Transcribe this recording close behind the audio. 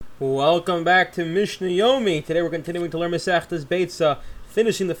Welcome back to Mishna Yomi. Today we're continuing to learn Masechtas Beitzah,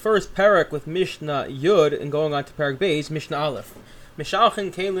 finishing the first Perek with Mishna Yud and going on to Perek Beis, Mishna Aleph.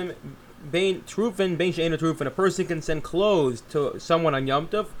 Mishalchen Kalim Bein Trufin Bein She'ena Trufin. A person can send clothes to someone on Yom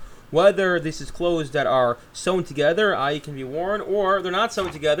Tov, whether this is clothes that are sewn together, i.e. can be worn, or they're not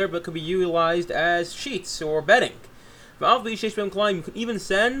sewn together but could be utilized as sheets or bedding. You can even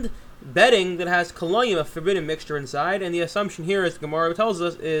send bedding that has koloyim, a forbidden mixture inside, and the assumption here, as the Gemara tells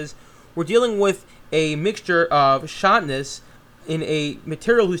us, is we're dealing with a mixture of shatnez in a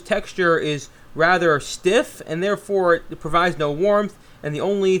material whose texture is rather stiff, and therefore it provides no warmth, and the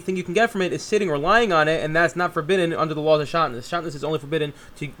only thing you can get from it is sitting or lying on it, and that's not forbidden under the laws of shatnez. Shatnez is only forbidden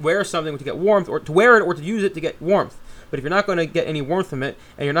to wear something to get warmth, or to wear it or to use it to get warmth. But if you're not going to get any warmth from it,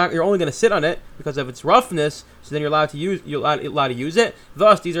 and you're only going to sit on it because of its roughness, so then you're allowed to use it.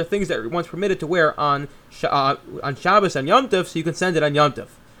 Thus, these are things that are once permitted to wear on Shabbos and Yom Tov, so you can send it on Yom Tov.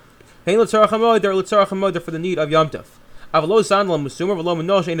 They're for the need of Yom Tov. A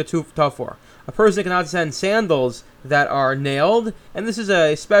person cannot send sandals that are nailed, and this is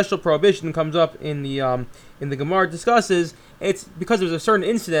a special prohibition that comes up in the Gemara discusses. It's because there's a certain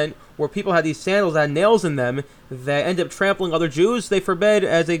incident where people had these sandals that had nails in them that end up trampling other Jews. They forbid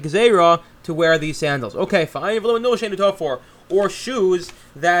as a gezerah to wear these sandals. Okay, fine. Or shoes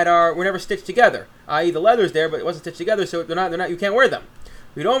that were never stitched together, i.e. the leather's there but it wasn't stitched together, so they're not. You can't wear them.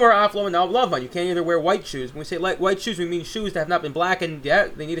 We don't wear aflo and avlavan. You can't either wear white shoes. When we say white shoes, we mean shoes that have not been blackened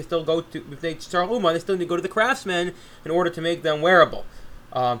yet. They need to still go to, if they start uma, they still need to go to the craftsman in order to make them wearable.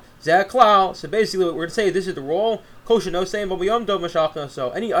 So basically what we're going to say, this is the rule. Kosher no saying, but Yom Tov mashachna.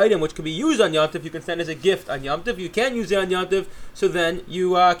 So any item which can be used on Yom Tov, you can send as a gift on Yom Tov. You can't use it on Yom Tov, so then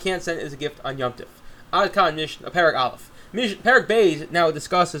you can't send it as a gift on Yom Tov. Ad kan Mishna Perek Aleph. Perek Beis now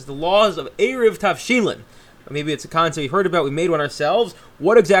discusses the laws of Erev Tavshilin. Maybe it's a concept you've heard about. We made one ourselves.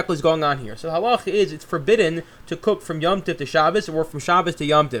 What exactly is going on here? So halach is it's forbidden to cook from Yom Tov to Shabbos or from Shabbos to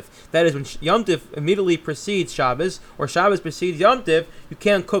Yom Tov. That is, when Yom Tov immediately precedes Shabbos or Shabbos precedes Yom Tov, you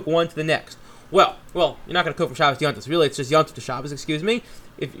can't cook one to the next. Well, you're not going to cook from Shabbos to Yom Tov. Really, it's just Yom Tov to Shabbos, excuse me.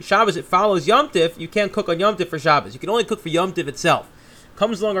 If Shabbos, it follows Yom Tov, you can't cook on Yom Tov for Shabbos. You can only cook for Yom Tov itself.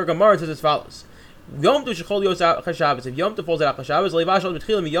 Comes along our Gemara and says as follows. Yom Tov shechol yos out Shabbos. If Yom Tov falls out on Shabbos, leivashal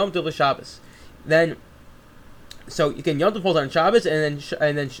b'tchilim Yom Tov l'Shabbos. Then, so you can Yom Tov falls out on Shabbos and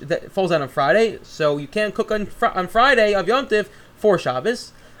then that falls out on Friday. So you can't cook on Friday of Yom Tov for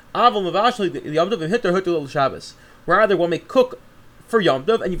Shabbos. Aval mavashal Yom Tov v'hitter hutter l'Shabbos. Rather, one may cook for Yom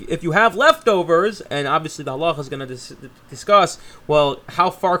Tov, and if you have leftovers, and obviously the halacha is going to discuss, well, how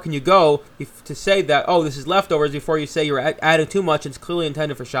far can you go to say that, this is leftovers, before you say you're adding too much and it's clearly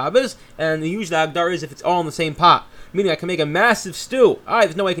intended for Shabbos, and the usual agdar is if it's all in the same pot, meaning I can make a massive stew.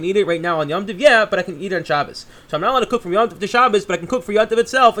 There's no way I can eat it right now on Yom Tov, but I can eat it on Shabbos. So I'm not allowed to cook from Yom Tov to Shabbos, but I can cook for Yom Tov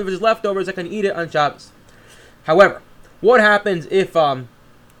itself. If there's leftovers, I can eat it on Shabbos. However, what happens if a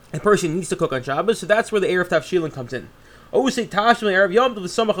person needs to cook on Shabbos? So that's where the Erev Tavshilin comes in. You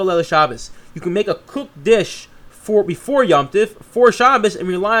can make a cooked dish before Yom Tov for Shabbos and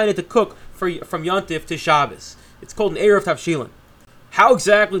rely on it to cook from Yom Tov to Shabbos. It's called an Erev Tavshilin. How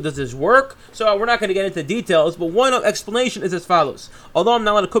exactly does this work? So we're not going to get into details, but one explanation is as follows. Although I'm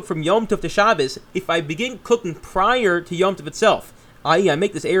not allowed to cook from Yom Tov to Shabbos, if I begin cooking prior to Yom Tov itself, i.e. I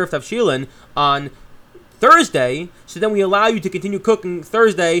make this Erev Tavshilin on Thursday, so then we allow you to continue cooking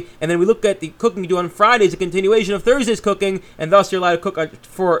Thursday, and then we look at the cooking you do on Friday as a continuation of Thursday's cooking, and thus you're allowed to cook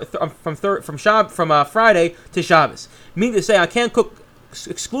from Friday to Shabbos. Meaning to say, I can't cook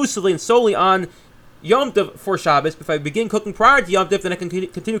exclusively and solely on Yom Tov for Shabbos. If I begin cooking prior to Yom Tov, then I can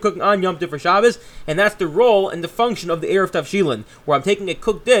continue cooking on Yom Tov for Shabbos, and that's the role and the function of the Erev Tavshilin, where I'm taking a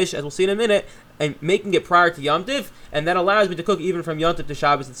cooked dish, as we'll see in a minute, and making it prior to Yom Tov, and that allows me to cook even from Yom Tov to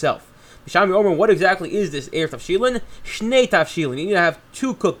Shabbos itself. What exactly is this Erev Tavshilin? Shnei Tavshilin. You need to have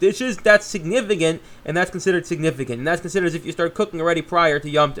two cooked dishes. That's significant, and that's considered significant. And that's considered as if you start cooking already prior to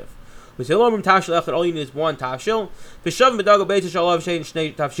Yom Tov. All you need is one tavshil.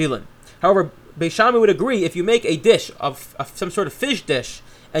 However, Beis Shammai would agree if you make a dish of some sort of fish dish,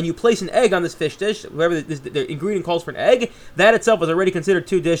 and you place an egg on this fish dish, whatever the ingredient calls for an egg, that itself is already considered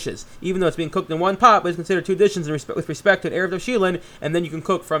two dishes. Even though it's being cooked in one pot, but it's considered two dishes with respect to an Erev Tavshilin, and then you can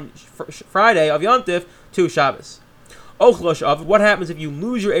cook from Friday of Yom Tov to Shabbos. What happens if you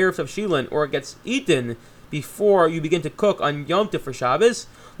lose your Erev Tavshilin, or it gets eaten before you begin to cook on Yom Tov for Shabbos?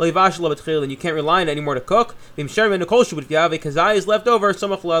 You can't rely on it anymore to cook. If you have a kazayis left over,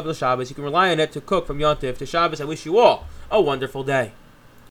 you can rely on it to cook from Yom Tov to Shabbos. I wish you all a wonderful day.